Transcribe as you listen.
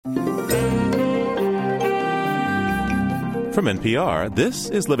From NPR, this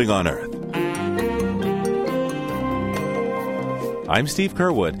is Living on Earth. I'm Steve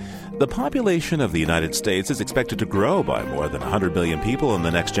Curwood. The population of the United States is expected to grow by more than 100 million people in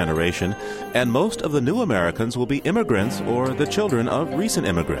the next generation, and most of the new Americans will be immigrants or the children of recent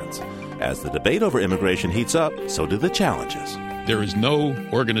immigrants. As the debate over immigration heats up, so do the challenges. There is no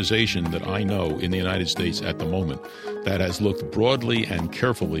organization that I know in the United States at the moment that has looked broadly and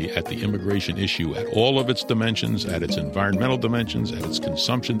carefully at the immigration issue at all of its dimensions, at its environmental dimensions, at its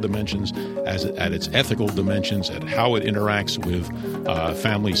consumption dimensions, at its ethical dimensions, at how it interacts with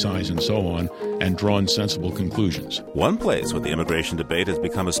family size and so on, and drawn sensible conclusions. One place where the immigration debate has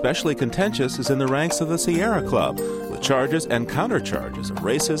become especially contentious is in the ranks of the Sierra Club, with charges and countercharges of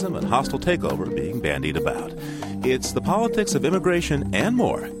racism and hostile takeover being bandied about. It's the politics of immigration and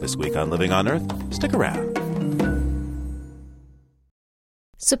more this week on Living on Earth. Stick around.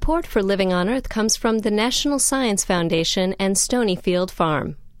 Support for Living on Earth comes from the National Science Foundation and Stonyfield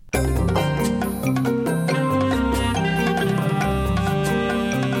Farm.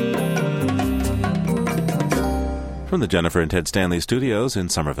 From the Jennifer and Ted Stanley studios in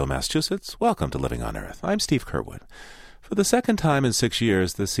Somerville, Massachusetts, welcome to Living on Earth. I'm Steve Curwood. For the second time in 6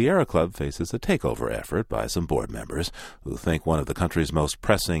 years, the Sierra Club faces a takeover effort by some board members who think one of the country's most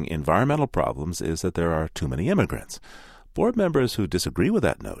pressing environmental problems is that there are too many immigrants. Board members who disagree with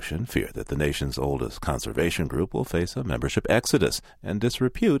that notion fear that the nation's oldest conservation group will face a membership exodus and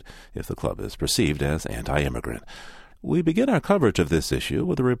disrepute if the club is perceived as anti-immigrant. We begin our coverage of this issue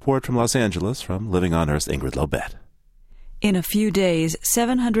with a report from Los Angeles from Living on Earth's Ingrid Lobet. In a few days,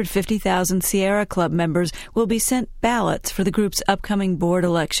 750,000 Sierra Club members will be sent ballots for the group's upcoming board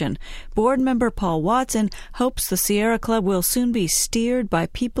election. Board member Paul Watson hopes the Sierra Club will soon be steered by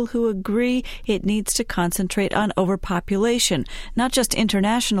people who agree it needs to concentrate on overpopulation, not just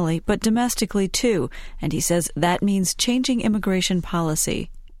internationally, but domestically too. And he says that means changing immigration policy.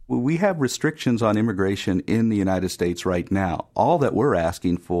 We have restrictions on immigration in the United States right now. All that we're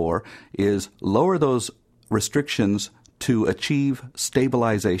asking for is lower those restrictions to achieve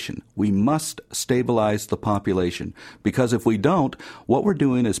stabilization. We must stabilize the population, because if we don't, what we're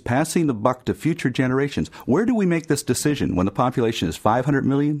doing is passing the buck to future generations. Where do we make this decision when the population is 500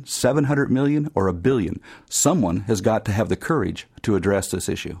 million, 700 million, or a billion? Someone has got to have the courage to address this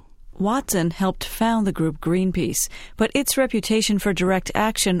issue. Watson helped found the group Greenpeace, but its reputation for direct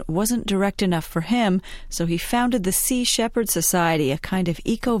action wasn't direct enough for him, so he founded the Sea Shepherd Society, a kind of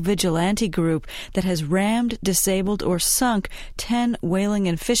eco-vigilante group that has rammed, disabled, or sunk 10 whaling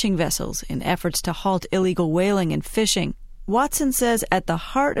and fishing vessels in efforts to halt illegal whaling and fishing. Watson says at the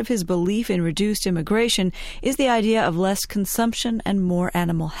heart of his belief in reduced immigration is the idea of less consumption and more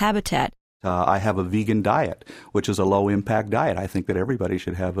animal habitat. I have a vegan diet, which is a low-impact diet. I think that everybody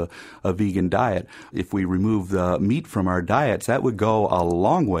should have a vegan diet. If we remove the meat from our diets, that would go a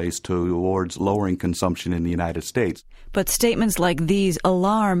long ways towards lowering consumption in the United States. But statements like these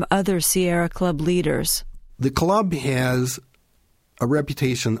alarm other Sierra Club leaders. The club has a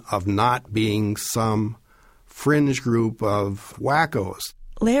reputation of not being some fringe group of wackos.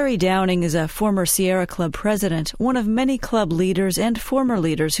 Larry Downing is a former Sierra Club president, one of many club leaders and former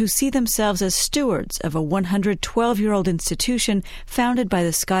leaders who see themselves as stewards of a 112-year-old institution founded by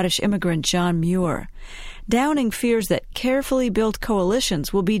the Scottish immigrant John Muir. Downing fears that carefully built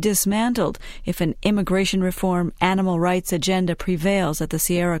coalitions will be dismantled if an immigration reform, animal rights agenda prevails at the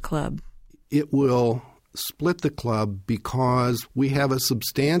Sierra Club. It will split the club because we have a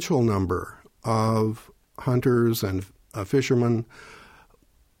substantial number of hunters and fishermen.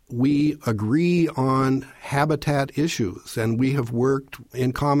 We agree on habitat issues, and we have worked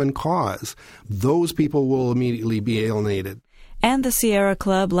in common cause. Those people will immediately be alienated. And the Sierra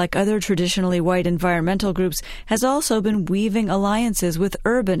Club, like other traditionally white environmental groups, has also been weaving alliances with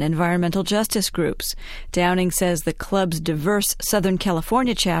urban environmental justice groups. Downing says the club's diverse Southern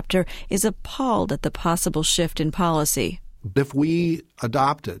California chapter is appalled at the possible shift in policy. If we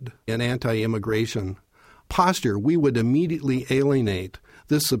adopted an anti-immigration posture, we would immediately alienate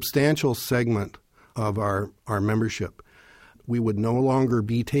this substantial segment of our membership. We would no longer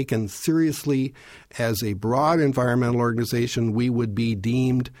be taken seriously as a broad environmental organization. We would be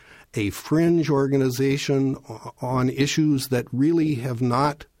deemed a fringe organization on issues that really have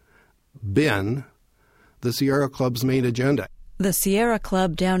not been the Sierra Club's main agenda. The Sierra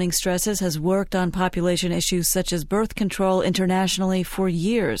Club, Downing stresses, has worked on population issues such as birth control internationally for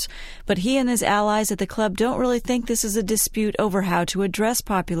years. But he and his allies at the club don't really think this is a dispute over how to address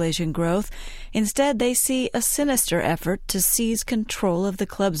population growth. Instead, they see a sinister effort to seize control of the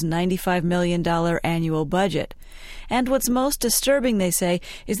club's $95 million annual budget. And what's most disturbing, they say,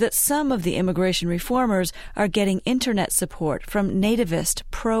 is that some of the immigration reformers are getting internet support from nativist,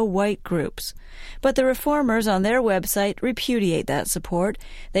 pro-white groups. But the reformers on their website repudiate that support.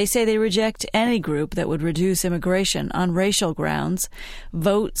 They say they reject any group that would reduce immigration on racial grounds.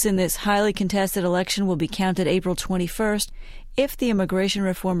 Votes in this highly contested election will be counted April 21st. If the immigration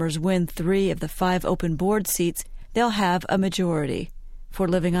reformers win 3 of the 5 open board seats, they'll have a majority. For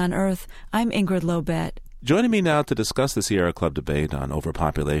Living on Earth, I'm Ingrid Lobet. Joining me now to discuss the Sierra Club debate on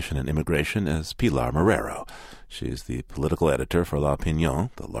overpopulation and immigration is Pilar Marrero. She's the political editor for La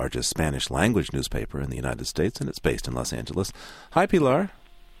Opinión, the largest Spanish-language newspaper in the United States, and it's based in Los Angeles. Hi, Pilar.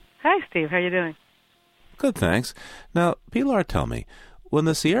 Hi, Steve. How are you doing? Good, thanks. Now, Pilar, tell me, when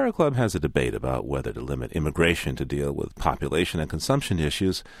the Sierra Club has a debate about whether to limit immigration to deal with population and consumption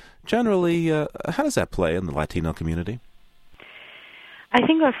issues, generally, how does that play in the Latino community? I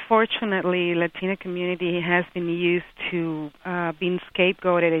think, unfortunately, Latino community has been used to being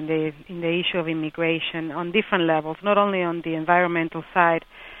scapegoated in the issue of immigration on different levels, not only on the environmental side,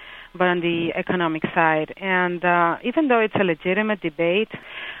 but on the economic side. And even though it's a legitimate debate,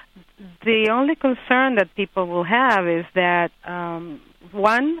 the only concern that people will have is that,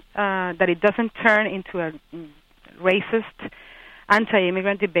 one, that it doesn't turn into a racist,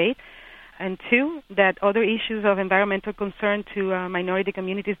 anti-immigrant debate, and 2, that other issues of environmental concern to minority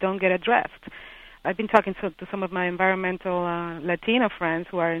communities don't get addressed. I've been talking to some of my environmental Latino friends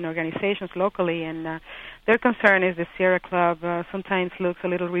who are in organizations locally, and their concern is the Sierra Club sometimes looks a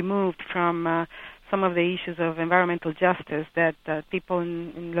little removed from some of the issues of environmental justice that people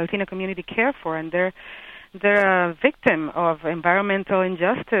in the Latino community care for, and they're a victim of environmental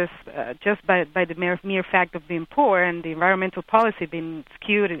injustice just by the mere fact of being poor and the environmental policy being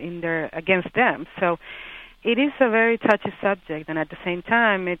skewed against them. So it is a very touchy subject, and at the same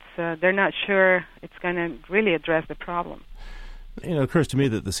time, they're not sure it's going to really address the problem. You know, it occurs to me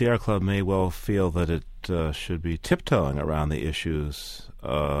that the Sierra Club may well feel that it should be tiptoeing around the issues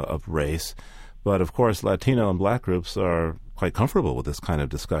of race, but of course Latino and black groups are quite comfortable with this kind of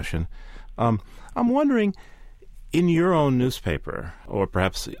discussion. I'm wondering, in your own newspaper, or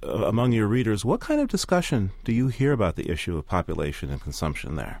perhaps among your readers, what kind of discussion do you hear about the issue of population and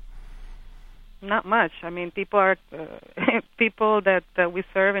consumption there? Not much. I mean, people that we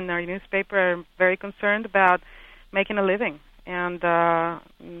serve in our newspaper are very concerned about making a living and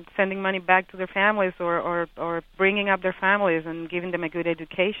sending money back to their families or bringing up their families and giving them a good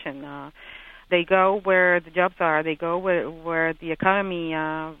education. They go where the jobs are. They go where the economy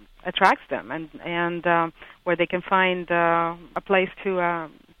attracts them, and where they can find a place to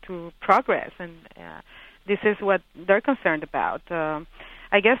progress. And this is what they're concerned about.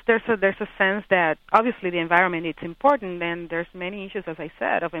 I guess there's a sense that obviously the environment is important, and there's many issues, as I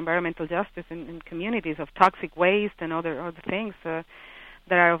said, of environmental justice in communities, of toxic waste and other things that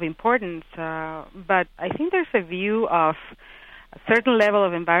are of importance. But I think there's a view of a certain level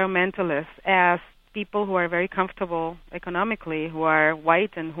of environmentalists as people who are very comfortable economically, who are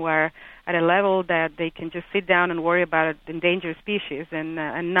white and who are at a level that they can just sit down and worry about endangered species and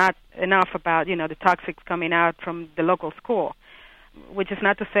not enough about the toxics coming out from the local school. Which is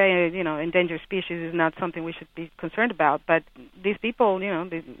not to say endangered species is not something we should be concerned about, but these people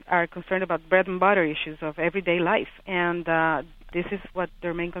they are concerned about bread and butter issues of everyday life, and this is what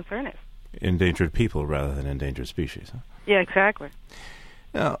their main concern is. Endangered people rather than endangered species. Huh? Yeah, exactly.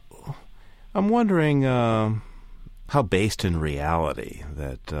 Now, I'm wondering how based in reality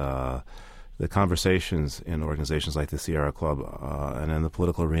that the conversations in organizations like the Sierra Club and in the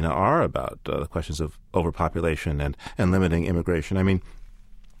political arena are about the questions of overpopulation and limiting immigration. I mean,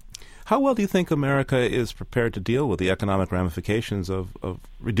 how well do you think America is prepared to deal with the economic ramifications of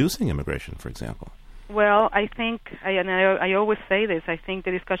reducing immigration, for example? Well, I think, I always say this, I think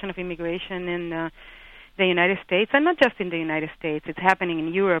the discussion of immigration in the United States, and not just in the United States, it's happening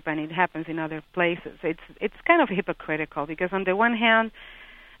in Europe and it happens in other places. It's kind of hypocritical because on the one hand,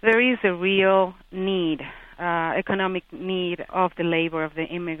 there is a real need, economic need of the labor of the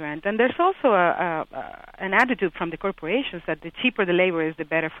immigrant. And there's also an attitude from the corporations that the cheaper the labor is, the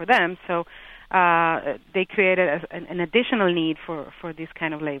better for them. So they created an additional need for this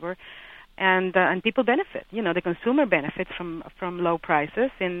kind of labor. And people benefit. The consumer benefits from low prices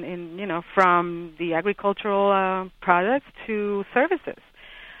from the agricultural products to services.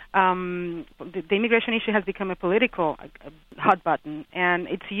 The immigration issue has become a political hot button, and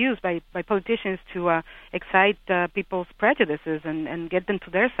it's used by politicians to excite people's prejudices and get them to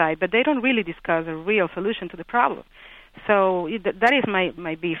their side, but they don't really discuss a real solution to the problem. So that is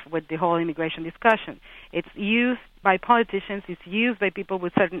my beef with the whole immigration discussion. It's used by politicians, it's used by people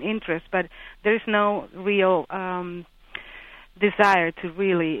with certain interests, but there's no real desire to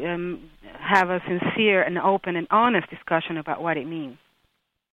really have a sincere and open and honest discussion about what it means.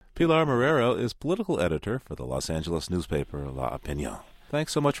 Pilar Marrero is political editor for the Los Angeles newspaper La Opinión.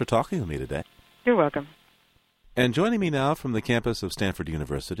 Thanks so much for talking with me today. You're welcome. And joining me now from the campus of Stanford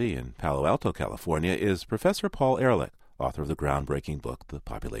University in Palo Alto, California, is Professor Paul Ehrlich, author of the groundbreaking book, The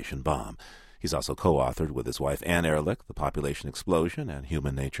Population Bomb. He's also co-authored with his wife Anne Ehrlich, The Population Explosion and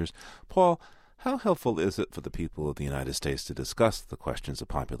Human Natures. Paul, how helpful is it for the people of the United States to discuss the questions of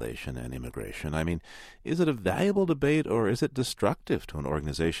population and immigration? I mean, is it a valuable debate, or is it destructive to an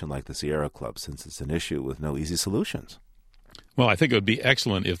organization like the Sierra Club, since it's an issue with no easy solutions? Well, I think it would be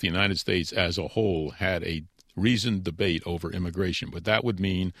excellent if the United States as a whole had a reasoned debate over immigration, but that would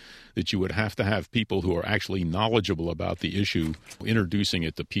mean that you would have to have people who are actually knowledgeable about the issue introducing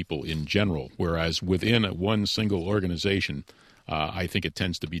it to people in general, whereas within one single organization, I think it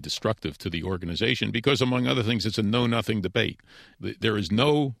tends to be destructive to the organization because, among other things, it's a know-nothing debate. There is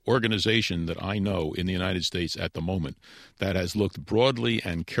no organization that I know in the United States at the moment that has looked broadly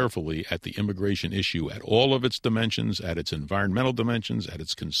and carefully at the immigration issue at all of its dimensions, at its environmental dimensions, at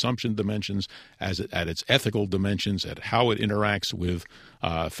its consumption dimensions, at its ethical dimensions, at how it interacts with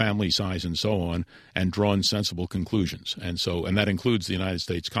family size and so on, and drawn sensible conclusions. And that includes the United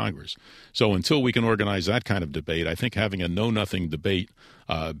States Congress. So until we can organize that kind of debate, I think having a know-nothing debate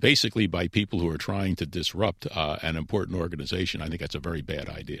basically by people who are trying to disrupt an important organization, I think that's a very bad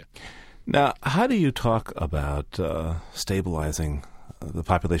idea. Now, how do you talk about stabilizing the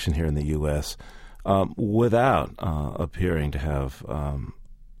population here in the U.S. Without appearing to have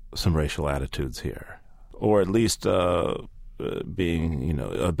some racial attitudes here, or at least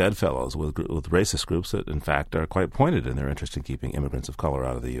being, bedfellows with racist groups that, in fact, are quite pointed in their interest in keeping immigrants of color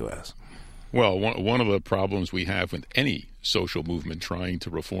out of the U.S.? Well, one of the problems we have with any social movement trying to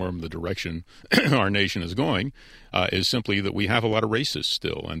reform the direction our nation is going is simply that we have a lot of racists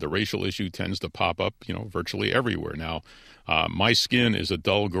still, and the racial issue tends to pop up, virtually everywhere. Now, my skin is a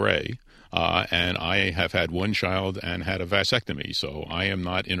dull gray, and I have had one child and had a vasectomy, so I am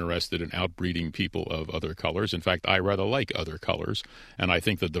not interested in outbreeding people of other colors. In fact, I rather like other colors, and I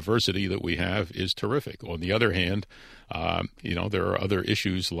think the diversity that we have is terrific. On the other hand, there are other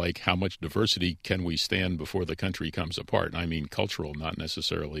issues like how much diversity can we stand before the country comes apart. And I mean cultural, not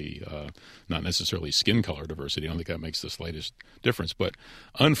necessarily skin color diversity. I don't think that makes the slightest difference. But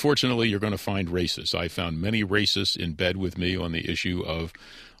unfortunately, you're going to find racists. I found many racists in bed with me on the issue of,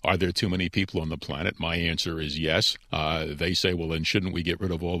 are there too many people on the planet? My answer is yes. They say, well, then shouldn't we get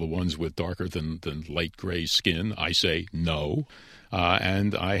rid of all the ones with darker than light gray skin? I say no.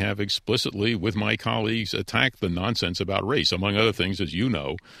 And I have explicitly, with my colleagues, attacked the nonsense about race. Among other things, as you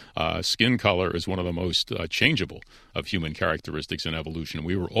know, skin color is one of the most changeable of human characteristics in evolution.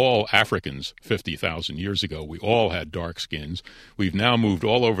 We were all Africans 50,000 years ago. We all had dark skins. We've now moved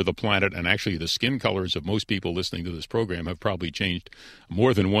all over the planet, and actually the skin colors of most people listening to this program have probably changed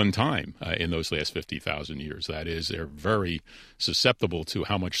more than one time in those last 50,000 years. That is, they're very susceptible to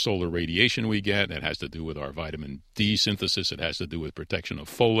how much solar radiation we get. It has to do with our vitamin D synthesis. It has to do with protection of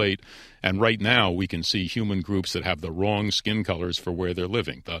folate. And right now we can see human groups that have the wrong skin colors for where they're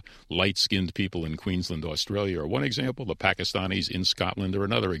living. The light-skinned people in Queensland, Australia are one example. The Pakistanis in Scotland are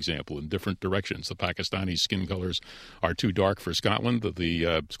another example in different directions. The Pakistani skin colors are too dark for Scotland.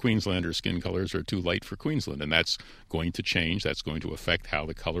 The Queenslander skin colors are too light for Queensland. And that's going to change. That's going to affect how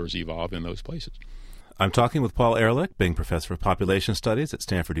the colors evolve in those places. I'm talking with Paul Ehrlich, Bing Professor of Population Studies at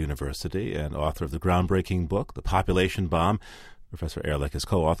Stanford University and author of the groundbreaking book, The Population Bomb. Professor Ehrlich is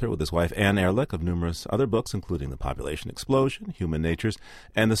co-author with his wife Anne Ehrlich of numerous other books, including The Population Explosion, Human Natures,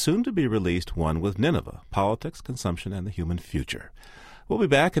 and the soon-to-be-released one with Nineveh, Politics, Consumption, and the Human Future. We'll be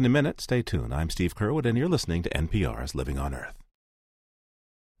back in a minute. Stay tuned. I'm Steve Curwood, and you're listening to NPR's Living on Earth.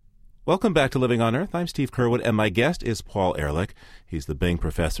 Welcome back to Living on Earth. I'm Steve Curwood, and my guest is Paul Ehrlich. He's the Bing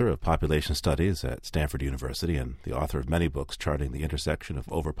Professor of Population Studies at Stanford University and the author of many books charting the intersection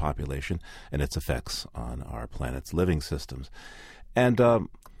of overpopulation and its effects on our planet's living systems. And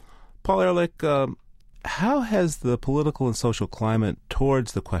Paul Ehrlich, how has the political and social climate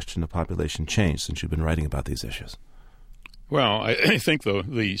towards the question of population changed since you've been writing about these issues? Well, I think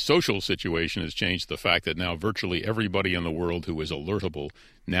the social situation has changed. The fact that now virtually everybody in the world who is alertable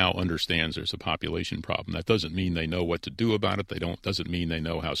now understands there's a population problem. That doesn't mean they know what to do about it. Doesn't mean they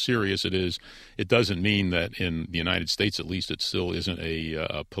know how serious it is. It doesn't mean that in the United States, at least, it still isn't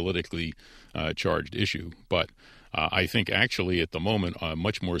a politically charged issue. But I think actually at the moment,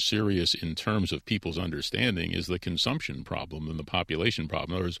 much more serious in terms of people's understanding is the consumption problem than the population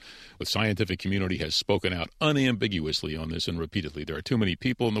problem. In other words, the scientific community has spoken out unambiguously on this and repeatedly. There are too many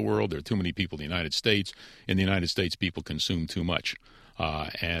people in the world. There are too many people in the United States. In the United States, people consume too much.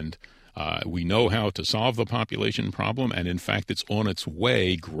 We know how to solve the population problem, and in fact, it's on its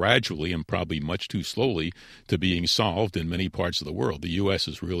way gradually and probably much too slowly to being solved in many parts of the world. The U.S.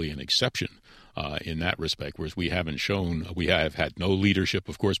 is really an exception in that respect, whereas we have had no leadership,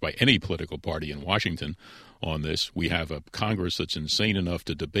 of course, by any political party in Washington on this. We have a Congress that's insane enough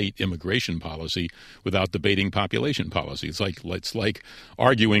to debate immigration policy without debating population policy. It's like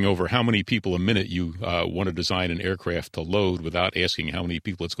arguing over how many people a minute you want to design an aircraft to load without asking how many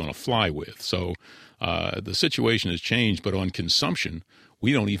people it's going to fly with. So the situation has changed, but on consumption,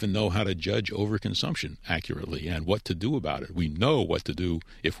 we don't even know how to judge overconsumption accurately and what to do about it. We know what to do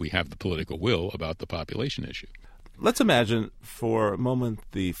if we have the political will about the population issue. Let's imagine for a moment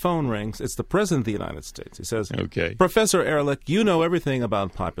the phone rings. It's the President of the United States. He says, "Okay, Professor Ehrlich, you know everything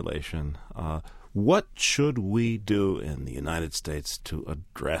about population. What should we do in the United States to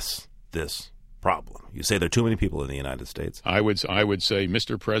address this problem? You say there are too many people in the United States." I would say,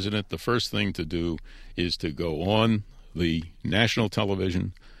 Mr. President, the first thing to do is to go on the national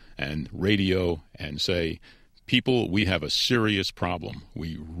television and radio and say, people, we have a serious problem.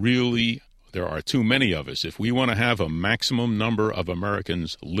 There are too many of us. If we want to have a maximum number of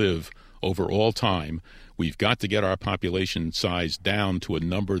Americans live over all time, we've got to get our population size down to a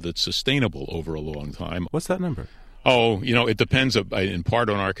number that's sustainable over a long time. What's that number? Oh, it depends in part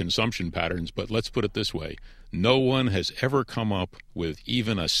on our consumption patterns, but let's put it this way. No one has ever come up with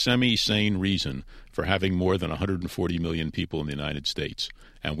even a semi-sane reason for having more than 140 million people in the United States,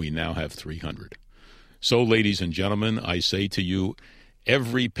 and we now have 300. So, ladies and gentlemen, I say to you,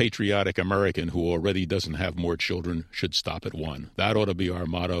 every patriotic American who already doesn't have more children should stop at one. That ought to be our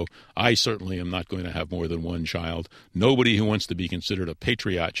motto. I certainly am not going to have more than one child. Nobody who wants to be considered a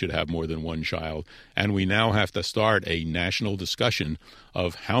patriot should have more than one child. And we now have to start a national discussion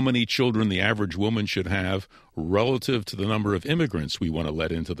of how many children the average woman should have relative to the number of immigrants we want to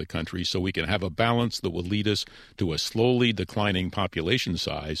let into the country, so we can have a balance that will lead us to a slowly declining population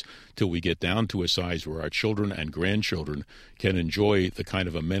size till we get down to a size where our children and grandchildren can enjoy the kind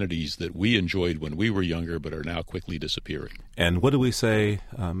of amenities that we enjoyed when we were younger but are now quickly disappearing. And what do we say,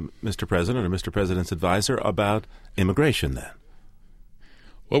 Mr. President or Mr. President's advisor, about immigration then?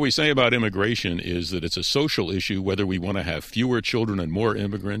 What we say about immigration is that it's a social issue, whether we want to have fewer children and more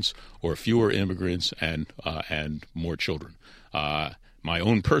immigrants or fewer immigrants and more children. My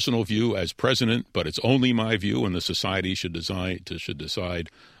own personal view as president, but it's only my view, and the society should decide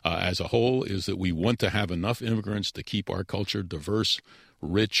as a whole, is that we want to have enough immigrants to keep our culture diverse,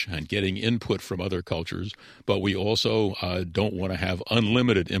 rich, and getting input from other cultures, but we also don't want to have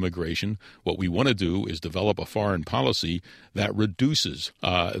unlimited immigration. What we want to do is develop a foreign policy that reduces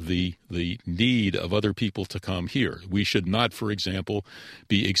the need of other people to come here. We should not, for example,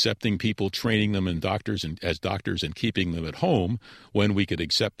 be accepting people, training them as doctors and keeping them at home, when we could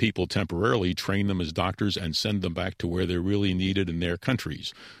accept people temporarily, train them as doctors, and send them back to where they're really needed in their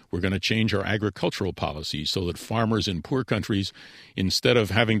countries. We're going to change our agricultural policies so that farmers in poor countries, instead of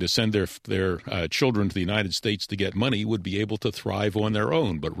having to send their children to the United States to get money, would be able to thrive on their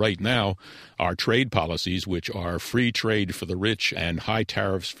own. But right now, our trade policies, which are free trade for the rich and high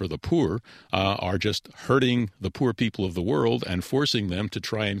tariffs for the poor, are just hurting the poor people of the world and forcing them to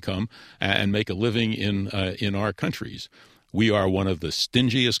try and come and make a living in our countries. We are one of the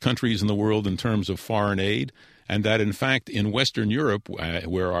stingiest countries in the world in terms of foreign aid, and that, in fact, in Western Europe,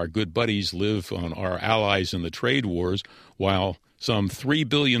 where our good buddies live on our allies in the trade wars, while some 3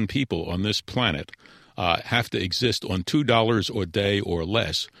 billion people on this planet have to exist on $2 a day or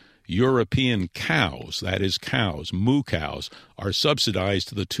less, European cows, that is cows, moo cows, are subsidized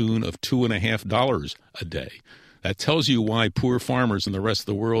to the tune of $2.50 a day. That tells you why poor farmers in the rest of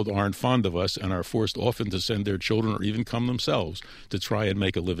the world aren't fond of us and are forced often to send their children or even come themselves to try and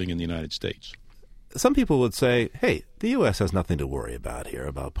make a living in the United States. Some people would say, hey, the U.S. has nothing to worry about here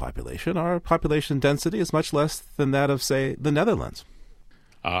about population. Our population density is much less than that of, say, the Netherlands.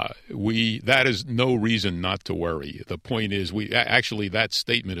 That is no reason not to worry. The point is, actually that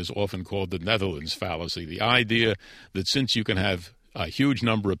statement is often called the Netherlands fallacy. The idea that since you can have a huge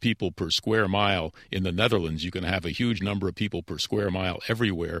number of people per square mile in the Netherlands, you can have a huge number of people per square mile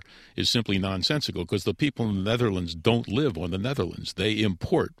everywhere, is simply nonsensical, because the people in the Netherlands don't live on the Netherlands. They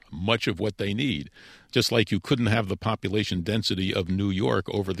import much of what they need. Just like you couldn't have the population density of New York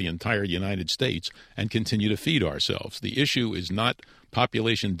over the entire United States and continue to feed ourselves. The issue is not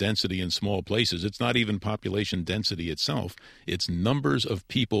population density in small places. It's not even population density itself. It's numbers of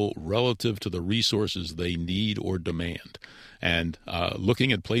people relative to the resources they need or demand. And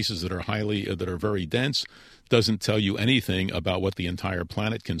looking at places that are very dense doesn't tell you anything about what the entire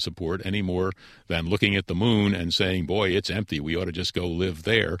planet can support any more than looking at the moon and saying, boy, it's empty, we ought to just go live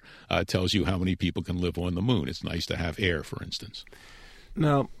there. Tells you how many people can live on the moon. It's nice to have air, for instance.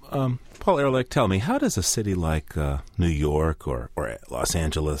 Now, Paul Ehrlich, tell me, how does a city like New York or Los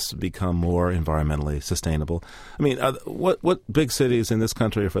Angeles become more environmentally sustainable? I mean, what big cities in this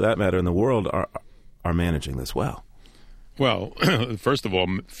country, or for that matter in the world, are managing this well? Well, first of all,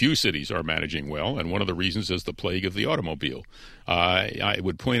 few cities are managing well, and one of the reasons is the plague of the automobile. I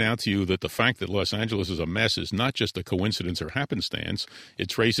would point out to you that the fact that Los Angeles is a mess is not just a coincidence or happenstance. It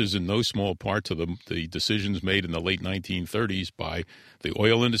traces in no small part to the decisions made in the late 1930s by the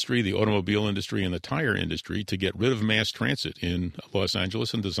oil industry, the automobile industry, and the tire industry to get rid of mass transit in Los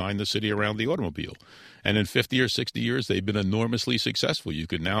Angeles and design the city around the automobile. And in 50 or 60 years, they've been enormously successful. You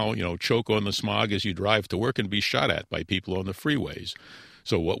can now, choke on the smog as you drive to work and be shot at by people on the freeways.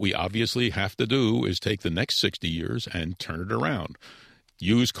 So what we obviously have to do is take the next 60 years and turn it around.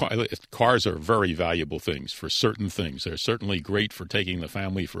 Cars are very valuable things for certain things. They're certainly great for taking the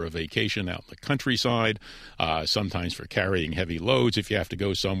family for a vacation out in the countryside, sometimes for carrying heavy loads if you have to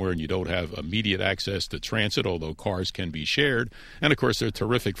go somewhere and you don't have immediate access to transit, although cars can be shared. And, of course, they're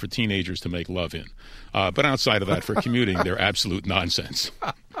terrific for teenagers to make love in. But outside of that, for commuting, they're absolute nonsense.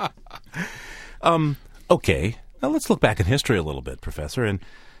 Okay. Now let's look back in history a little bit, Professor. And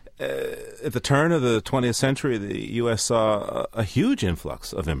at the turn of the 20th century, the U.S. saw a huge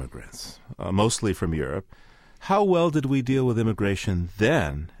influx of immigrants, mostly from Europe. How well did we deal with immigration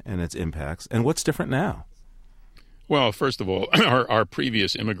then and its impacts, and what's different now? Well, first of all, our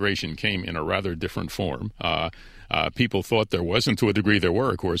previous immigration came in a rather different form. People thought there was, and to a degree there were,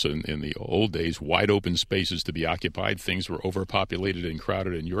 of course, in the old days, wide open spaces to be occupied. Things were overpopulated and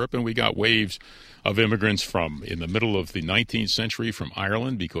crowded in Europe, and we got waves of immigrants in the middle of the 19th century from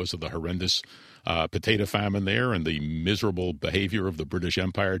Ireland because of the horrendous potato famine there and the miserable behavior of the British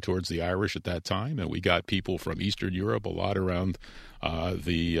Empire towards the Irish at that time. And we got people from Eastern Europe a lot around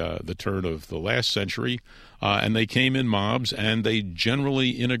the turn of the last century. And they came in mobs, and they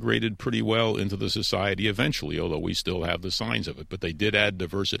generally integrated pretty well into the society eventually, although we still have the signs of it. But they did add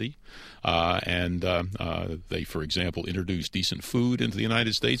diversity, and they, for example, introduced decent food into the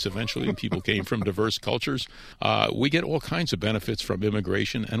United States eventually, and people came from diverse cultures. We get all kinds of benefits from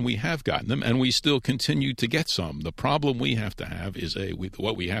immigration, and we have gotten them, and we still continue to get some. The problem we have to have is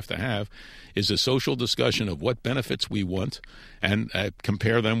a social discussion of what benefits we want and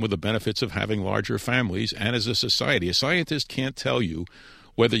compare them with the benefits of having larger families. And as a society, a scientist can't tell you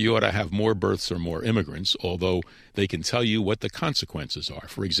whether you ought to have more births or more immigrants, although they can tell you what the consequences are.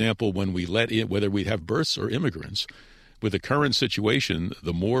 For example, when we let in, whether we have births or immigrants, with the current situation,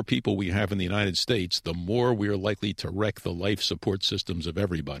 the more people we have in the United States, the more we are likely to wreck the life support systems of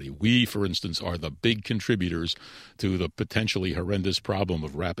everybody. We, for instance, are the big contributors to the potentially horrendous problem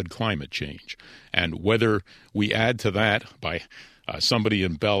of rapid climate change. And whether we add to that by somebody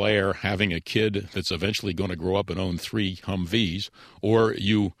in Bel Air having a kid that's eventually going to grow up and own 3 Humvees, or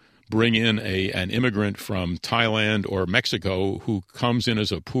you bring in an immigrant from Thailand or Mexico who comes in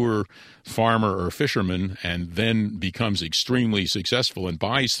as a poor farmer or fisherman and then becomes extremely successful and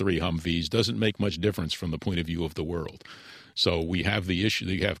buys 3 Humvees, doesn't make much difference from the point of view of the world. So we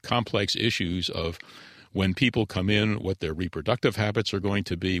have complex issues of when people come in, what their reproductive habits are going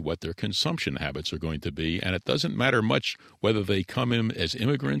to be, what their consumption habits are going to be, and it doesn't matter much whether they come in as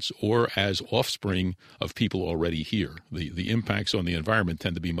immigrants or as offspring of people already here. The impacts on the environment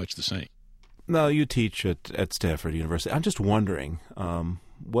tend to be much the same. Now, you teach at Stanford University. I'm just wondering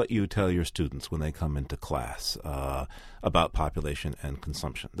what you tell your students when they come into class about population and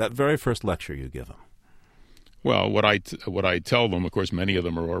consumption. That very first lecture you give them. Well, what I tell them, of course, many of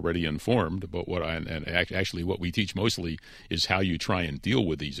them are already informed, but actually what we teach mostly is how you try and deal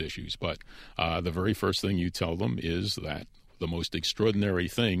with these issues. But the very first thing you tell them is that the most extraordinary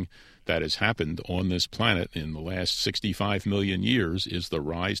thing that has happened on this planet in the last 65 million years is the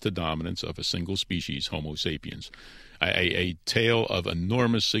rise to dominance of a single species, Homo sapiens. A tale of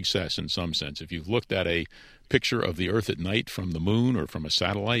enormous success in some sense. If you've looked at a picture of the Earth at night from the moon or from a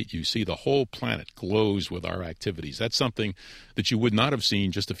satellite, you see the whole planet glows with our activities. That's something that you would not have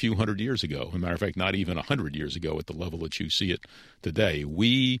seen just a few hundred years ago. As a matter of fact, not even 100 years ago at the level that you see it today.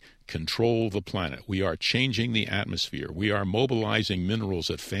 We control the planet. We are changing the atmosphere. We are mobilizing minerals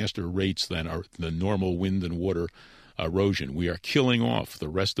at faster rates than the normal wind and water erosion. We are killing off the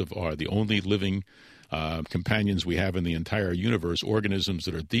rest of the only living companions we have in the entire universe, organisms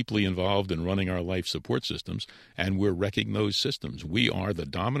that are deeply involved in running our life support systems, and we're wrecking those systems. We are the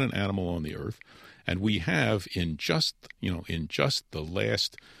dominant animal on the earth, and we have in just the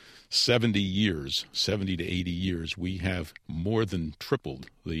last 70 to 80 years, we have more than tripled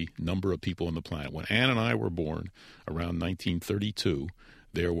the number of people on the planet. When Ann and I were born around 1932,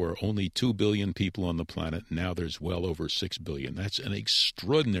 there were only 2 billion people on the planet. Now there's well over 6 billion. That's an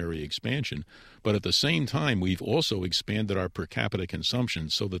extraordinary expansion. But at the same time, we've also expanded our per capita consumption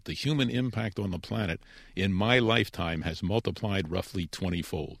so that the human impact on the planet in my lifetime has multiplied roughly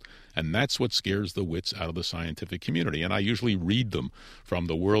 20-fold. And that's what scares the wits out of the scientific community. And I usually read them from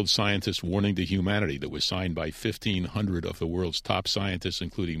the World Scientist Warning to Humanity that was signed by 1,500 of the world's top scientists,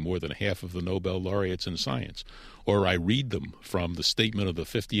 including more than half of the Nobel laureates in science. Or I read them from the statement of the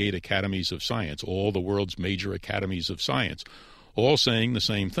 58 academies of science, all the world's major academies of science, all saying the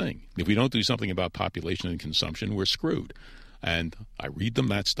same thing. If we don't do something about population and consumption, we're screwed. And I read them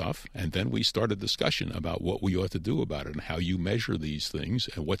that stuff, and then we start a discussion about what we ought to do about it and how you measure these things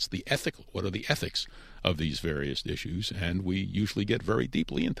and what are the ethics of these various issues, and we usually get very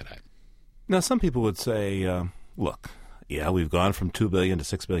deeply into that. Now, some people would say, look, yeah, we've gone from 2 billion to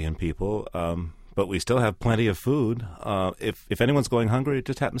 6 billion people, but we still have plenty of food. If anyone's going hungry, it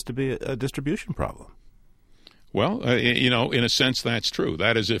just happens to be a distribution problem. Well, in a sense, that's true.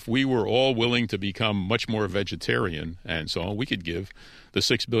 That is, if we were all willing to become much more vegetarian and so on, we could give the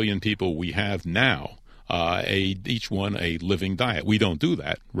 6 billion people we have now each one a living diet. We don't do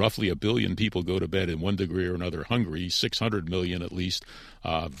that. Roughly 1 billion people go to bed in one degree or another hungry, 600 million at least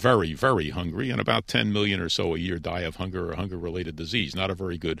very, very hungry, and about 10 million or so a year die of hunger or hunger-related disease. Not a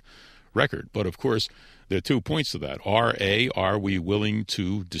very good record. But, of course, there are 2 points to that. Are we willing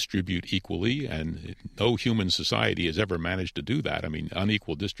to distribute equally? And no human society has ever managed to do that. I mean,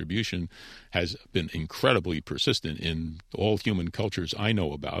 unequal distribution has been incredibly persistent in all human cultures I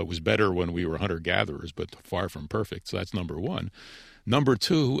know about. It was better when we were hunter-gatherers, but far from perfect. So that's number one. Number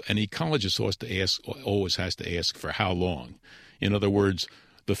two, an ecologist always has to ask for how long. In other words,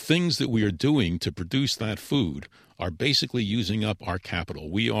 the things that we are doing to produce that food are basically using up our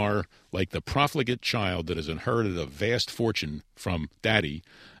capital. We are like the profligate child that has inherited a vast fortune from daddy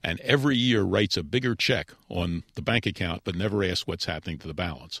and every year writes a bigger check on the bank account but never asks what's happening to the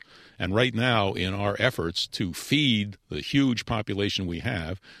balance. And right now, in our efforts to feed the huge population we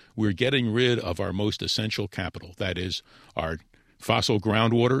have, we're getting rid of our most essential capital. That is our fossil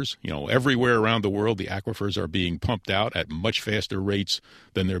groundwaters. Everywhere around the world, the aquifers are being pumped out at much faster rates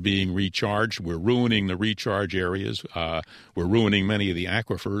than they're being recharged. We're ruining the recharge areas. We're ruining many of the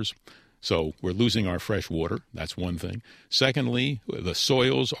aquifers. So we're losing our fresh water. That's one thing. Secondly, the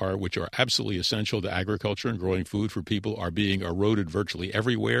soils, which are absolutely essential to agriculture and growing food for people, are being eroded virtually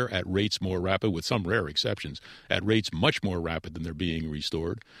everywhere at rates more rapid, with some rare exceptions, at rates much more rapid than they're being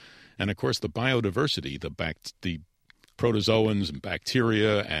restored. And, of course, the biodiversity, the protozoans and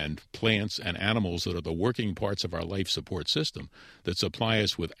bacteria and plants and animals that are the working parts of our life support system that supply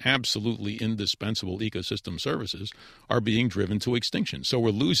us with absolutely indispensable ecosystem services are being driven to extinction. So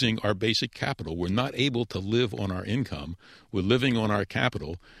we're losing our basic capital. We're not able to live on our income. We're living on our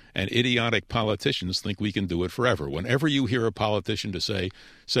capital, and idiotic politicians think we can do it forever. Whenever you hear a politician to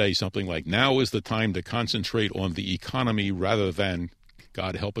say something like, now is the time to concentrate on the economy rather than,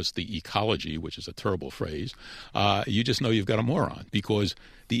 God help us, the ecology, which is a terrible phrase, you just know you've got a moron, because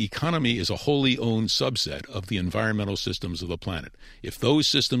the economy is a wholly owned subset of the environmental systems of the planet. If those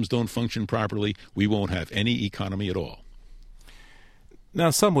systems don't function properly, we won't have any economy at all. Now,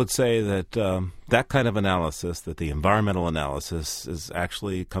 some would say that that kind of analysis, that the environmental analysis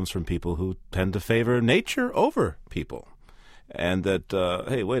actually comes from people who tend to favor nature over people. And that,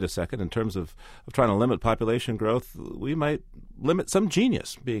 hey, wait a second, in terms of trying to limit population growth, we might limit some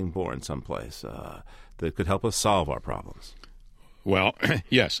genius being born someplace that could help us solve our problems. Well,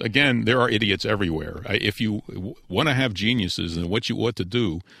 yes, again, there are idiots everywhere. If you want to have geniuses, then what you ought to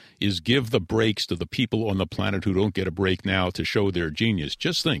do is give the breaks to the people on the planet who don't get a break now to show their genius.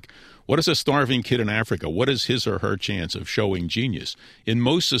 Just think, what is a starving kid in Africa? What is his or her chance of showing genius? In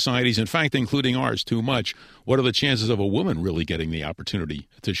most societies, in fact, including ours too much, what are the chances of a woman really getting the opportunity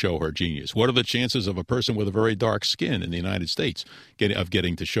to show her genius? What are the chances of a person with a very dark skin in the United States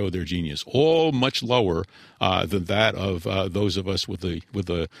getting to show their genius? All much lower than that of those of us with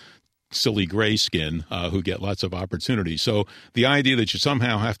the silly gray skin who get lots of opportunities. So the idea that you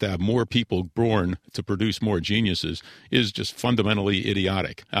somehow have to have more people born to produce more geniuses is just fundamentally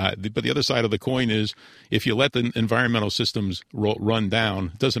idiotic. But the other side of the coin is if you let the environmental systems run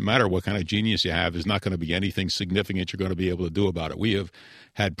down, it doesn't matter what kind of genius you have, there's not going to be anything significant you're going to be able to do about it. We have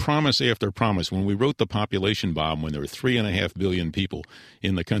had promise after promise. When we wrote the population bomb, when there were 3.5 billion people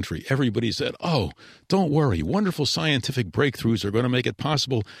in the country, everybody said, oh, don't worry, wonderful scientific breakthroughs are going to make it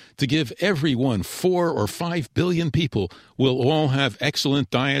possible to give everyone 4 or 5 billion people will all have excellent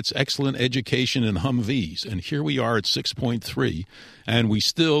diets, excellent education, and Humvees. And here we are at 6.3, and we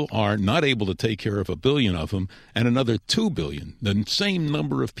still are not able to take care of 1 billion of them, and another 2 billion, the same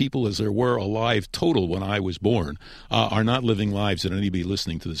number of people as there were alive total when I was born, are not living lives that anybody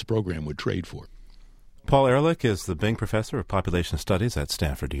listening to this program would trade for. Paul Ehrlich is the Bing Professor of Population Studies at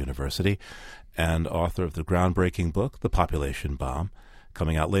Stanford University and author of the groundbreaking book, The Population Bomb.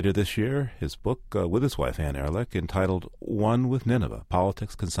 Coming out later this year, his book with his wife, Ann Ehrlich, entitled One with Nineveh,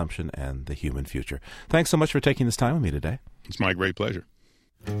 Politics, Consumption, and the Human Future. Thanks so much for taking this time with me today. It's my great pleasure.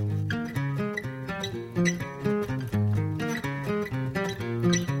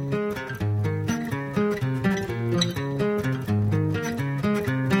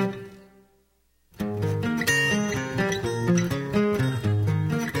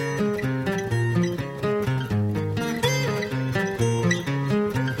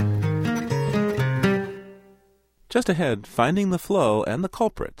 Just ahead, finding the flow and the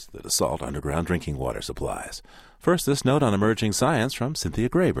culprits that assault underground drinking water supplies. First, this note on emerging science from Cynthia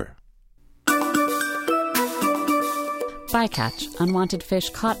Graber. Bycatch, unwanted fish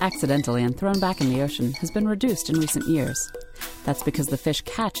caught accidentally and thrown back in the ocean, has been reduced in recent years. That's because the fish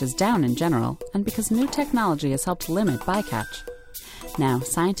catch is down in general, and because new technology has helped limit bycatch. Now,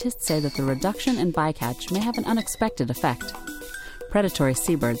 scientists say that the reduction in bycatch may have an unexpected effect. Predatory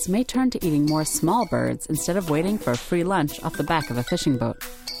seabirds may turn to eating more small birds instead of waiting for a free lunch off the back of a fishing boat.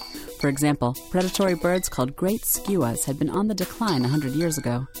 For example, predatory birds called great skuas had been on the decline 100 years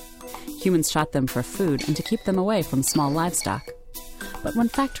ago. Humans shot them for food and to keep them away from small livestock. But when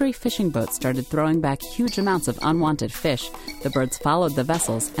factory fishing boats started throwing back huge amounts of unwanted fish, the birds followed the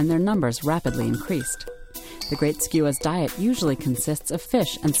vessels and their numbers rapidly increased. The great skua's diet usually consists of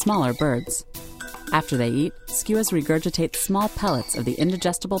fish and smaller birds. After they eat, skuas regurgitate small pellets of the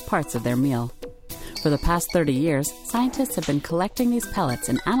indigestible parts of their meal. For the past 30 years, scientists have been collecting these pellets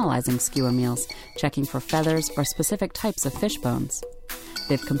and analyzing skua meals, checking for feathers or specific types of fish bones.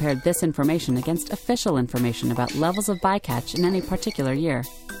 They've compared this information against official information about levels of bycatch in any particular year.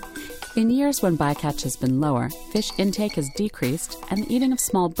 In years when bycatch has been lower, fish intake has decreased and the eating of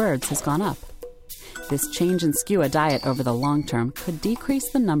small birds has gone up. This change in skua diet over the long term could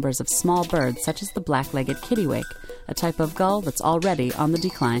decrease the numbers of small birds such as the black-legged kittiwake, a type of gull that's already on the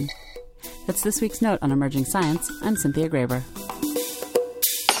decline. That's this week's note on emerging science. I'm Cynthia Graber.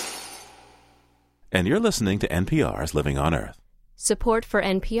 And you're listening to NPR's Living on Earth. Support for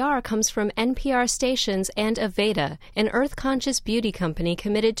NPR comes from NPR stations and Aveda, an earth-conscious beauty company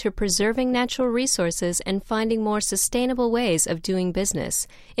committed to preserving natural resources and finding more sustainable ways of doing business.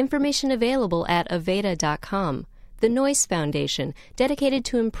 Information available at Aveda.com. The Noyce Foundation, dedicated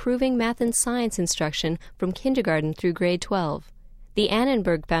to improving math and science instruction from kindergarten through grade 12. The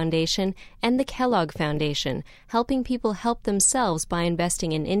Annenberg Foundation and the Kellogg Foundation, helping people help themselves by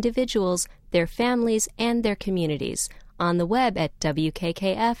investing in individuals, their families, and their communities. On the web at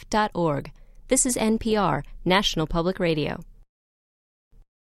wkkf.org. This is NPR, National Public Radio.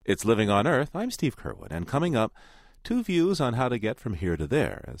 It's Living on Earth. I'm Steve Curwood, and coming up, 2 views on how to get from here to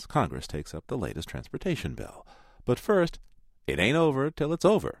there as Congress takes up the latest transportation bill. But first, it ain't over till it's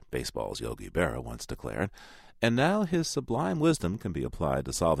over, baseball's Yogi Berra once declared, and now his sublime wisdom can be applied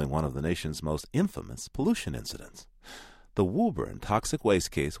to solving one of the nation's most infamous pollution incidents. The Woburn toxic waste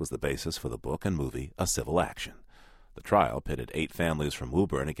case was the basis for the book and movie A Civil Action. The trial pitted 8 families from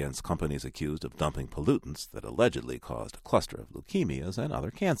Woburn against companies accused of dumping pollutants that allegedly caused a cluster of leukemias and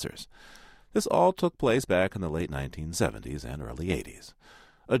other cancers. This all took place back in the late 1970s and early 80s.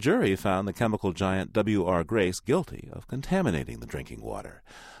 A jury found the chemical giant W.R. Grace guilty of contaminating the drinking water.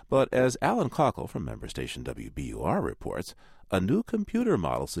 But as Alan Cockle from member station WBUR reports, a new computer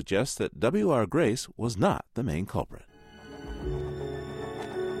model suggests that W.R. Grace was not the main culprit.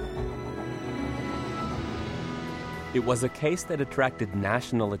 It was a case that attracted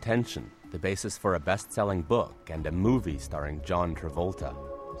national attention, the basis for a best-selling book and a movie starring John Travolta.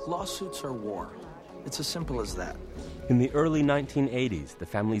 Lawsuits are war. It's as simple as that. In the early 1980s, the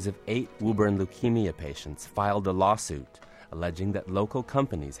families of 8 Woburn leukemia patients filed a lawsuit alleging that local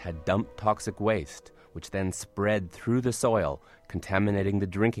companies had dumped toxic waste which then spread through the soil, contaminating the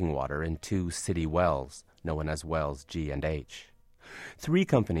drinking water in 2 city wells, known as Wells G and H. 3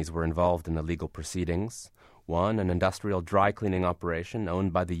 companies were involved in the legal proceedings. One, an industrial dry cleaning operation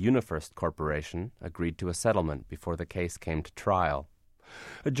owned by the UniFirst Corporation, agreed to a settlement before the case came to trial.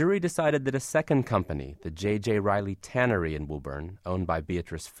 A jury decided that a second company, the J.J. Riley Tannery in Woburn, owned by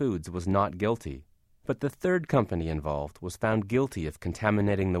Beatrice Foods, was not guilty. But the third company involved was found guilty of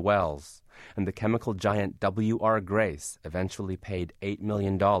contaminating the wells, and the chemical giant W.R. Grace eventually paid $8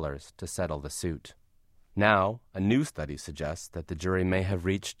 million to settle the suit. Now, a new study suggests that the jury may have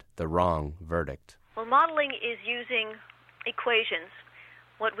reached the wrong verdict. Well, modeling is using equations,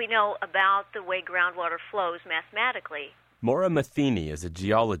 what we know about the way groundwater flows mathematically. Maura Matheny is a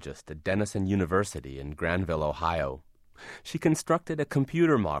geologist at Denison University in Granville, Ohio. She constructed a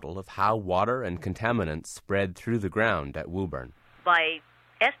computer model of how water and contaminants spread through the ground at Woburn. By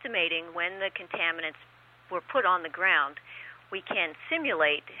estimating when the contaminants were put on the ground, we can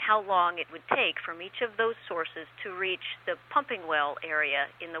simulate how long it would take from each of those sources to reach the pumping well area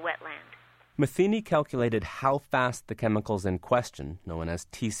in the wetland. Matheny calculated how fast the chemicals in question, known as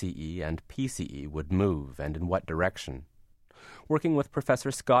TCE and PCE, would move and in what direction. Working with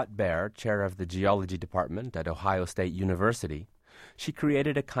Professor Scott Baer, chair of the geology department at Ohio State University, she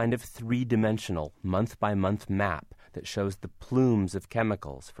created a kind of 3-dimensional, month-by-month map that shows the plumes of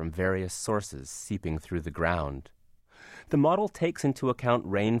chemicals from various sources seeping through the ground. The model takes into account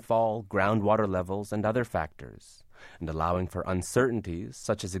rainfall, groundwater levels, and other factors, and allowing for uncertainties,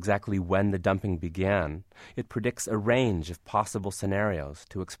 such as exactly when the dumping began, it predicts a range of possible scenarios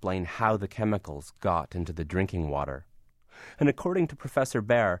to explain how the chemicals got into the drinking water. And according to Professor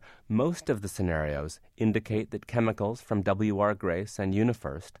Baer, most of the scenarios indicate that chemicals from W.R. Grace and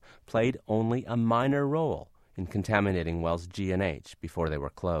UniFirst played only a minor role in contaminating wells G and H before they were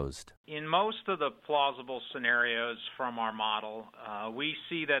closed. In most of the plausible scenarios from our model, we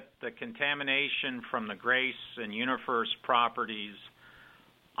see that the contamination from the Grace and UniFirst properties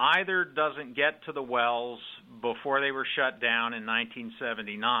either doesn't get to the wells before they were shut down in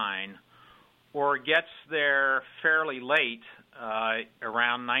 1979, or gets there fairly late,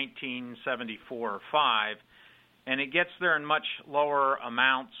 around 1974 or 5, and it gets there in much lower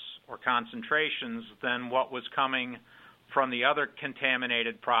amounts or concentrations than what was coming from the other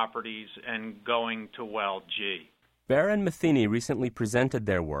contaminated properties and going to well G. Baer and Matheny recently presented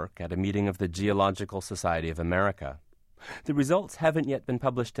their work at a meeting of the Geological Society of America. The results haven't yet been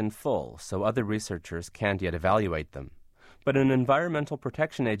published in full, so other researchers can't yet evaluate them. But an Environmental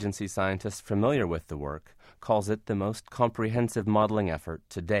Protection Agency scientist familiar with the work calls it the most comprehensive modeling effort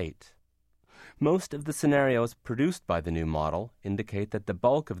to date. Most of the scenarios produced by the new model indicate that the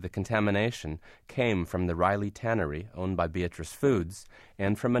bulk of the contamination came from the Riley Tannery, owned by Beatrice Foods,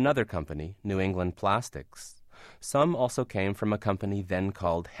 and from another company, New England Plastics. Some also came from a company then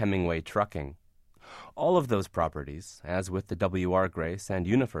called Hemingway Trucking. All of those properties, as with the W.R. Grace and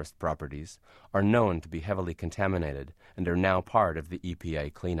UniFirst properties, are known to be heavily contaminated and are now part of the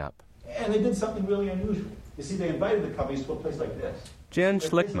EPA cleanup. And they did something really unusual. You see, they invited the companies to a place like this. Jan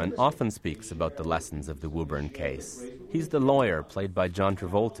Schlickman often speaks about the lessons of the Woburn case. He's the lawyer played by John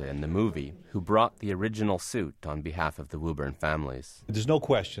Travolta in the movie who brought the original suit on behalf of the Woburn families. There's no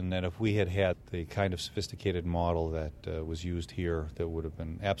question that if we had had the kind of sophisticated model that was used here, that would have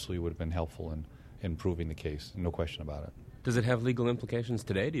been helpful in improving the case. No question about it. Does it have legal implications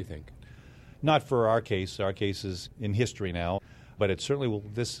today, do you think? Not for our case. Our case is in history now. But it certainly will.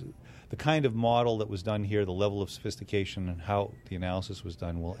 The kind of model that was done here, the level of sophistication and how the analysis was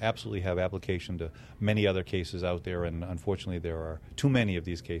done will absolutely have application to many other cases out there. And unfortunately, there are too many of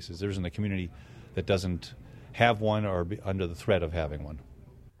these cases. There isn't a community that doesn't have one or be under the threat of having one.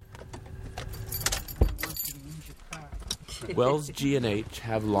 Wells G and H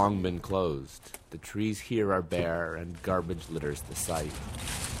have long been closed. The trees here are bare and garbage litters the site.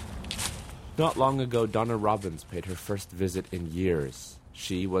 Not long ago, Donna Robbins paid her first visit in years.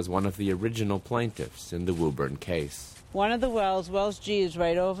 She was one of the original plaintiffs in the Woburn case. One of the Wells G, is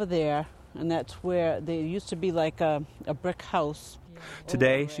right over there, and that's where there used to be like a brick house.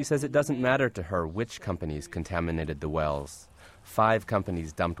 Today, she says it doesn't matter to her which companies contaminated the wells. 5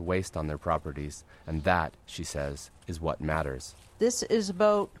 companies dumped waste on their properties, and that, she says, is what matters. This is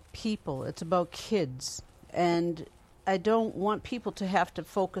about people. It's about kids. And I don't want people to have to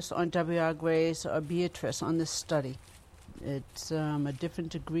focus on W.R. Grace or Beatrice on this study. It's a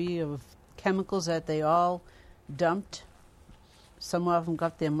different degree of chemicals that they all dumped. Some of them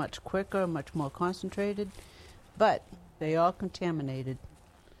got there much quicker, much more concentrated, but they all contaminated.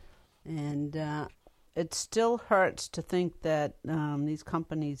 And it still hurts to think that these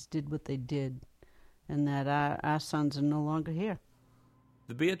companies did what they did. and that our sons are no longer here.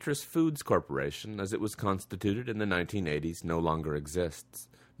 The Beatrice Foods Corporation, as it was constituted in the 1980s, no longer exists.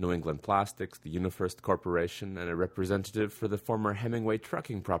 New England Plastics, the UniFirst Corporation, and a representative for the former Hemingway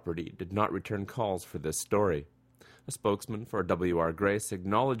trucking property did not return calls for this story. A spokesman for W.R. Grace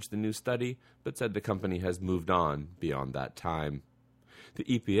acknowledged the new study, but said the company has moved on beyond that time. The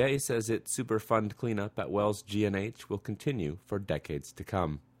EPA says its Superfund cleanup at Wells G&H will continue for decades to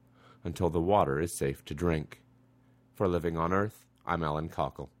come, until the water is safe to drink. For Living on Earth, I'm Alan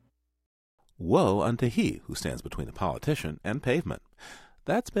Cockle. Woe unto he who stands between the politician and pavement.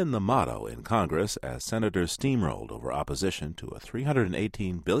 That's been the motto in Congress as senators steamrolled over opposition to a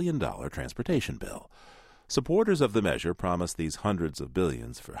 $318 billion transportation bill. Supporters of the measure promise these hundreds of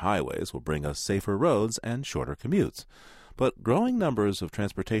billions for highways will bring us safer roads and shorter commutes. But growing numbers of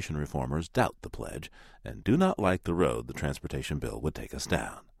transportation reformers doubt the pledge and do not like the road the transportation bill would take us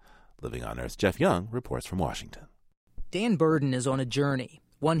down. Living on Earth's Jeff Young reports from Washington. Dan Burden is on a journey,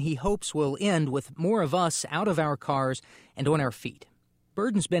 one he hopes will end with more of us out of our cars and on our feet.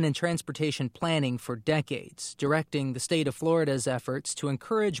 Burden's been in transportation planning for decades, directing the state of Florida's efforts to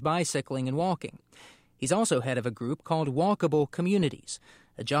encourage bicycling and walking. He's also head of a group called Walkable Communities,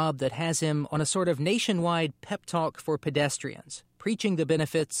 a job that has him on a sort of nationwide pep talk for pedestrians, preaching the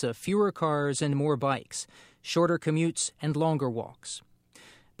benefits of fewer cars and more bikes, shorter commutes and longer walks.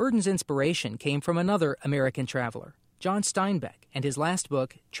 Burden's inspiration came from another American traveler, John Steinbeck, and his last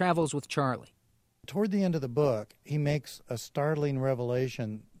book, Travels with Charlie. Toward the end of the book, he makes a startling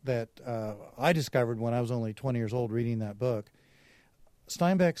revelation that I discovered when I was only 20 years old reading that book.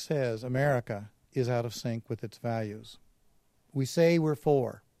 Steinbeck says America is out of sync with its values. We say we're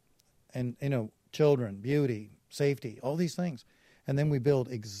for, and children, beauty, safety, all these things, and then we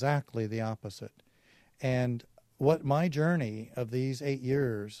build exactly the opposite. And what my journey of these 8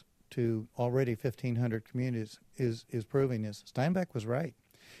 years to already 1,500 communities is proving is Steinbeck was right.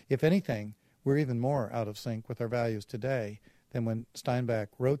 If anything, we're even more out of sync with our values today than when Steinbeck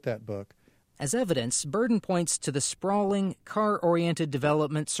wrote that book. As evidence, Burden points to the sprawling, car-oriented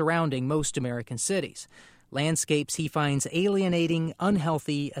development surrounding most American cities, landscapes he finds alienating,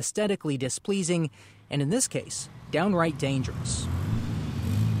 unhealthy, aesthetically displeasing, and in this case, downright dangerous.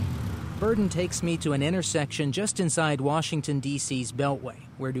 Burden takes me to an intersection just inside Washington, D.C.'s Beltway,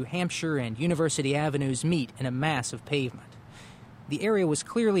 where New Hampshire and University Avenues meet in a mass of pavement. The area was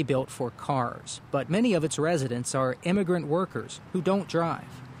clearly built for cars, but many of its residents are immigrant workers who don't drive.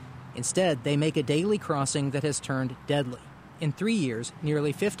 Instead, they make a daily crossing that has turned deadly. In 3 years,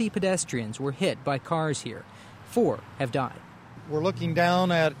 nearly 50 pedestrians were hit by cars here. 4 have died. We're looking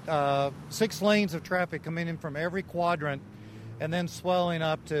down at 6 lanes of traffic coming in from every quadrant and then swelling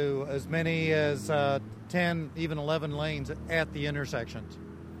up to as many as 10, even 11 lanes at the intersections.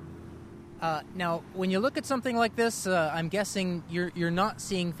 Now, when you look at something like this, I'm guessing you're not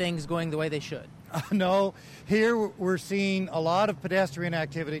seeing things going the way they should. No, here we're seeing a lot of pedestrian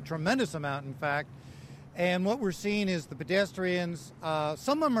activity, tremendous amount, in fact. And what we're seeing is the pedestrians,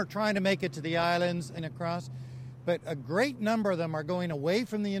 some of them are trying to make it to the islands and across, but a great number of them are going away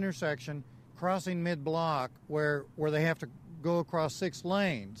from the intersection, crossing mid-block, where they have to go across 6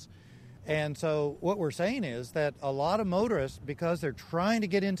 lanes. And so what we're saying is that a lot of motorists, because they're trying to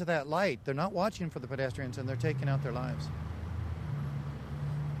get into that light, they're not watching for the pedestrians and they're taking out their lives.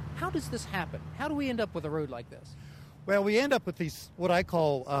 How does this happen? How do we end up with a road like this? Well, we end up with these, what I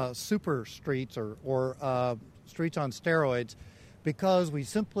call super streets or streets on steroids, because we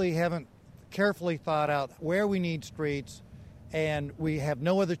simply haven't carefully thought out where we need streets, and we have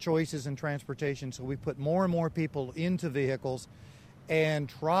no other choices in transportation, so we put more and more people into vehicles and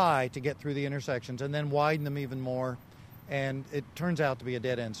try to get through the intersections and then widen them even more, and it turns out to be a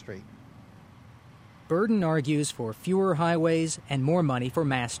dead-end street. Burden argues for fewer highways and more money for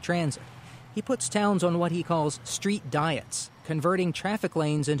mass transit. He puts towns on what he calls street diets, converting traffic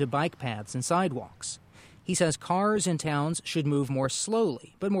lanes into bike paths and sidewalks. He says cars in towns should move more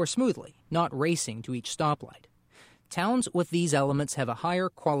slowly, but more smoothly, not racing to each stoplight. Towns with these elements have a higher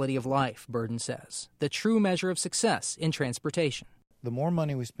quality of life, Burden says, the true measure of success in transportation. The more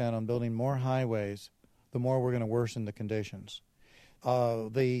money we spend on building more highways, the more we're going to worsen the conditions.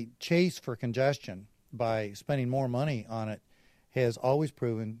 The chase for congestion by spending more money on it has always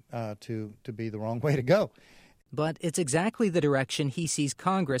proven to be the wrong way to go. But it's exactly the direction he sees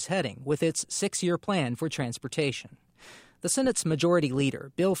Congress heading with its 6-year plan for transportation. The Senate's Majority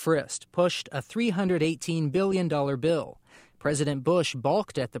Leader, Bill Frist, pushed a $318 billion bill. President Bush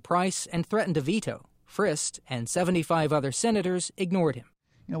balked at the price and threatened a veto. Frist and 75 other senators ignored him.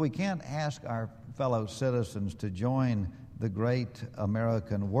 We can't ask our fellow citizens to join the great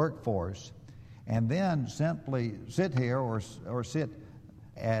American workforce and then simply sit here or sit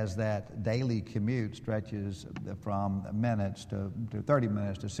as that daily commute stretches from minutes to 30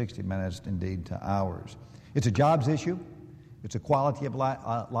 minutes to 60 minutes, indeed to hours. It's a jobs issue. It's a quality of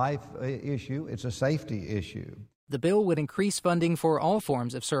life issue. It's a safety issue. The bill would increase funding for all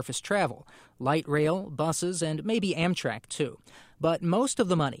forms of surface travel, light rail, buses, and maybe Amtrak, too. But most of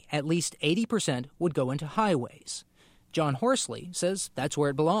the money, at least 80%, would go into highways. John Horsley says that's where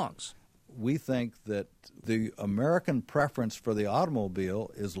it belongs. We think that the American preference for the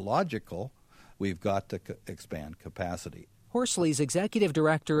automobile is logical. We've got to expand capacity. Horsley's executive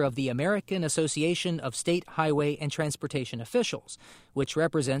director of the American Association of State Highway and Transportation Officials, which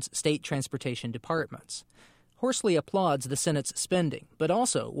represents state transportation departments. Horsley applauds the Senate's spending, but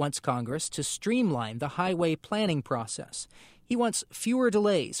also wants Congress to streamline the highway planning process. He wants fewer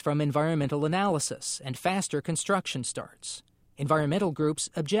delays from environmental analysis and faster construction starts. Environmental groups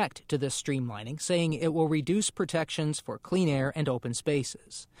object to this streamlining, saying it will reduce protections for clean air and open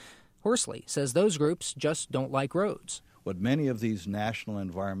spaces. Horsley says those groups just don't like roads. What many of these national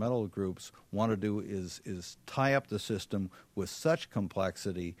environmental groups want to do is tie up the system with such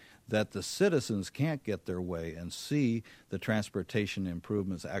complexity that the citizens can't get their way and see the transportation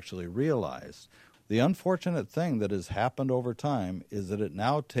improvements actually realized. The unfortunate thing that has happened over time is that it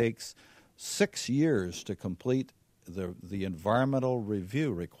now takes 6 years to complete the environmental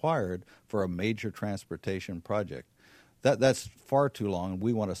review required for a major transportation project. That's far too long, and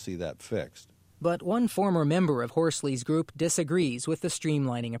we want to see that fixed. But one former member of Horsley's group disagrees with the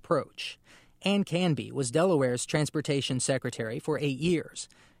streamlining approach. Ann Canby was Delaware's transportation secretary for 8 years.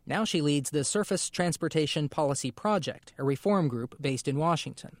 Now she leads the Surface Transportation Policy Project, a reform group based in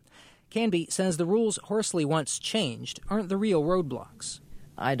Washington. Canby says the rules Horsley wants changed aren't the real roadblocks.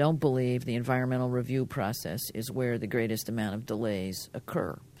 I don't believe the environmental review process is where the greatest amount of delays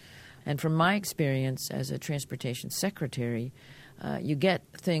occur. And from my experience as a transportation secretary, you get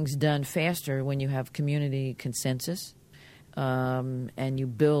things done faster when you have community consensus and you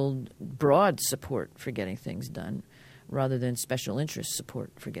build broad support for getting things done rather than special interest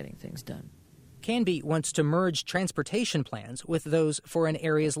support for getting things done. Canby wants to merge transportation plans with those for an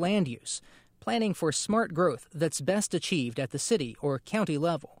area's land use, planning for smart growth that's best achieved at the city or county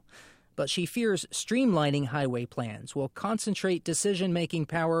level. But she fears streamlining highway plans will concentrate decision-making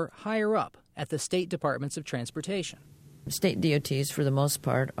power higher up at the state departments of transportation. State DOTs, for the most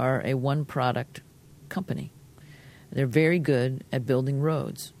part, are a one-product company. They're very good at building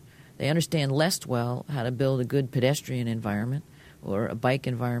roads. They understand less well how to build a good pedestrian environment or a bike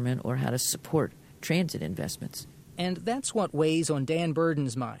environment or how to support transit investments. And that's what weighs on Dan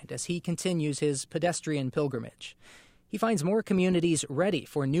Burden's mind as he continues his pedestrian pilgrimage. He finds more communities ready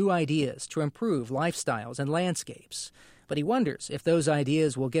for new ideas to improve lifestyles and landscapes, but he wonders if those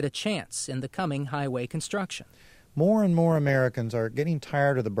ideas will get a chance in the coming highway construction. More and more Americans are getting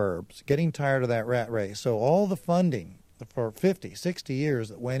tired of the burbs, getting tired of that rat race. So all the funding for 50, 60 years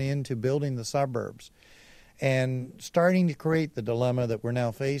that went into building the suburbs and starting to create the dilemma that we're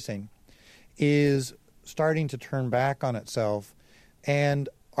now facing is starting to turn back on itself, and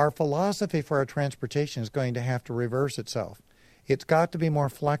our philosophy for our transportation is going to have to reverse itself. It's got to be more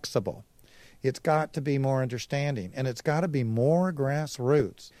flexible. It's got to be more understanding, and it's got to be more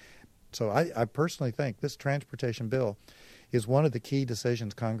grassroots. So I personally think this transportation bill is one of the key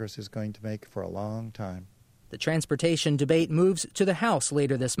decisions Congress is going to make for a long time. The transportation debate moves to the House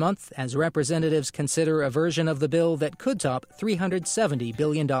later this month as representatives consider a version of the bill that could top $370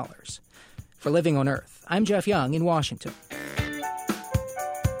 billion. For Living on Earth, I'm Jeff Young in Washington.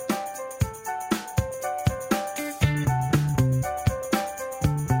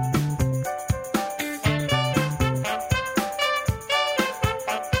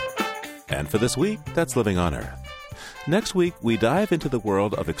 And for this week, that's Living on Earth. Next week, we dive into the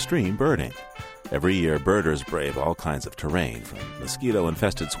world of extreme birding. Every year, birders brave all kinds of terrain, from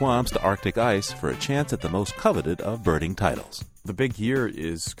mosquito-infested swamps to Arctic ice, for a chance at the most coveted of birding titles. The big year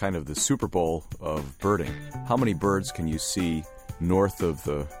is kind of the Super Bowl of birding. How many birds can you see north of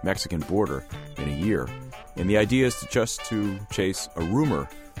the Mexican border in a year? And the idea is just to chase a rumor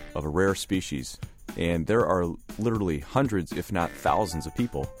of a rare species. And there are literally hundreds, if not thousands, of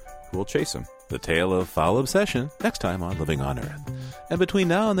people who will chase them. The tale of foul obsession, next time on Living on Earth. And between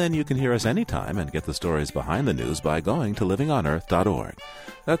now and then, you can hear us anytime and get the stories behind the news by going to livingonearth.org.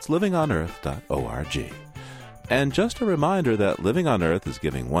 That's livingonearth.org. And just a reminder that Living on Earth is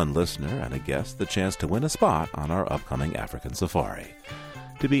giving one listener and a guest the chance to win a spot on our upcoming African safari.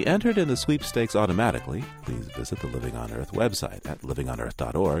 To be entered in the sweepstakes automatically, please visit the Living on Earth website at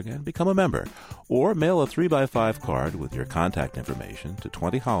livingonearth.org and become a member, or mail a 3x5 card with your contact information to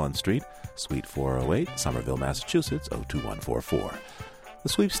 20 Holland Street, Suite 408, Somerville, Massachusetts, 02144. The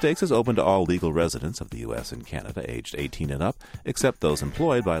sweepstakes is open to all legal residents of the U.S. and Canada aged 18 and up, except those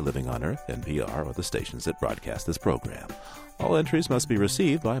employed by Living on Earth, NPR, or the stations that broadcast this program. All entries must be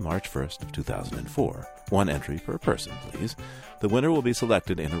received by March 1st of 2004. One entry per person, please. The winner will be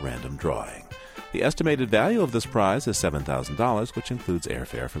selected in a random drawing. The estimated value of this prize is $7,000, which includes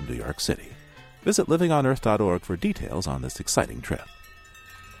airfare from New York City. Visit livingonearth.org for details on this exciting trip.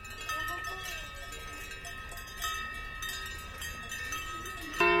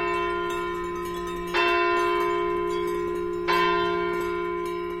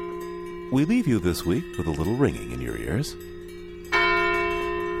 We leave you this week with a little ringing in your ears.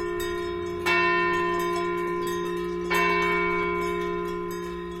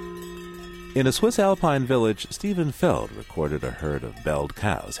 In a Swiss alpine village, Stephen Feld recorded a herd of belled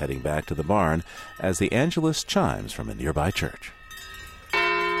cows heading back to the barn as the Angelus chimes from a nearby church.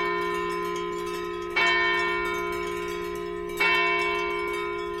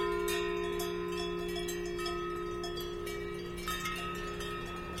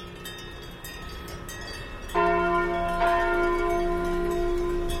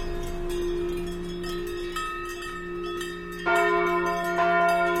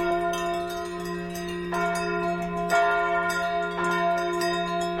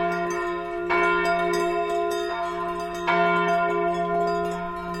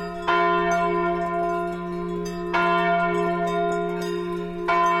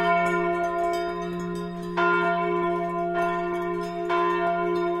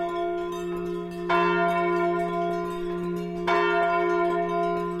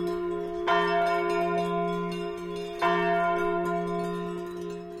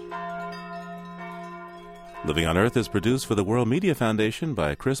 Living on Earth is produced for the World Media Foundation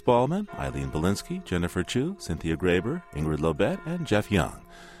by Chris Ballman, Eileen Belinsky, Jennifer Chu, Cynthia Graber, Ingrid Lobet, and Jeff Young.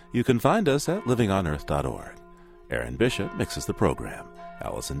 You can find us at livingonearth.org. Aaron Bishop mixes the program.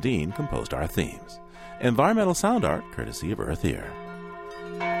 Allison Dean composed our themes. Environmental sound art courtesy of Earth Ear.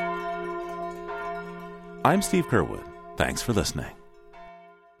 I'm Steve Curwood. Thanks for listening.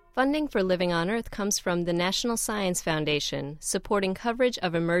 Funding for Living on Earth comes from the National Science Foundation, supporting coverage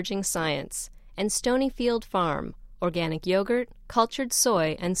of emerging science, and Stonyfield Farm, organic yogurt, cultured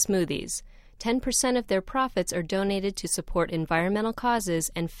soy, and smoothies. 10% of their profits are donated to support environmental causes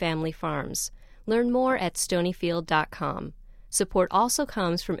and family farms. Learn more at stonyfield.com. Support also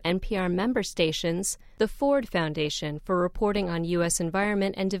comes from NPR member stations, the Ford Foundation for reporting on U.S.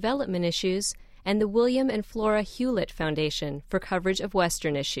 environment and development issues, and the William and Flora Hewlett Foundation for coverage of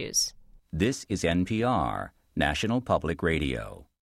Western issues. This is NPR, National Public Radio.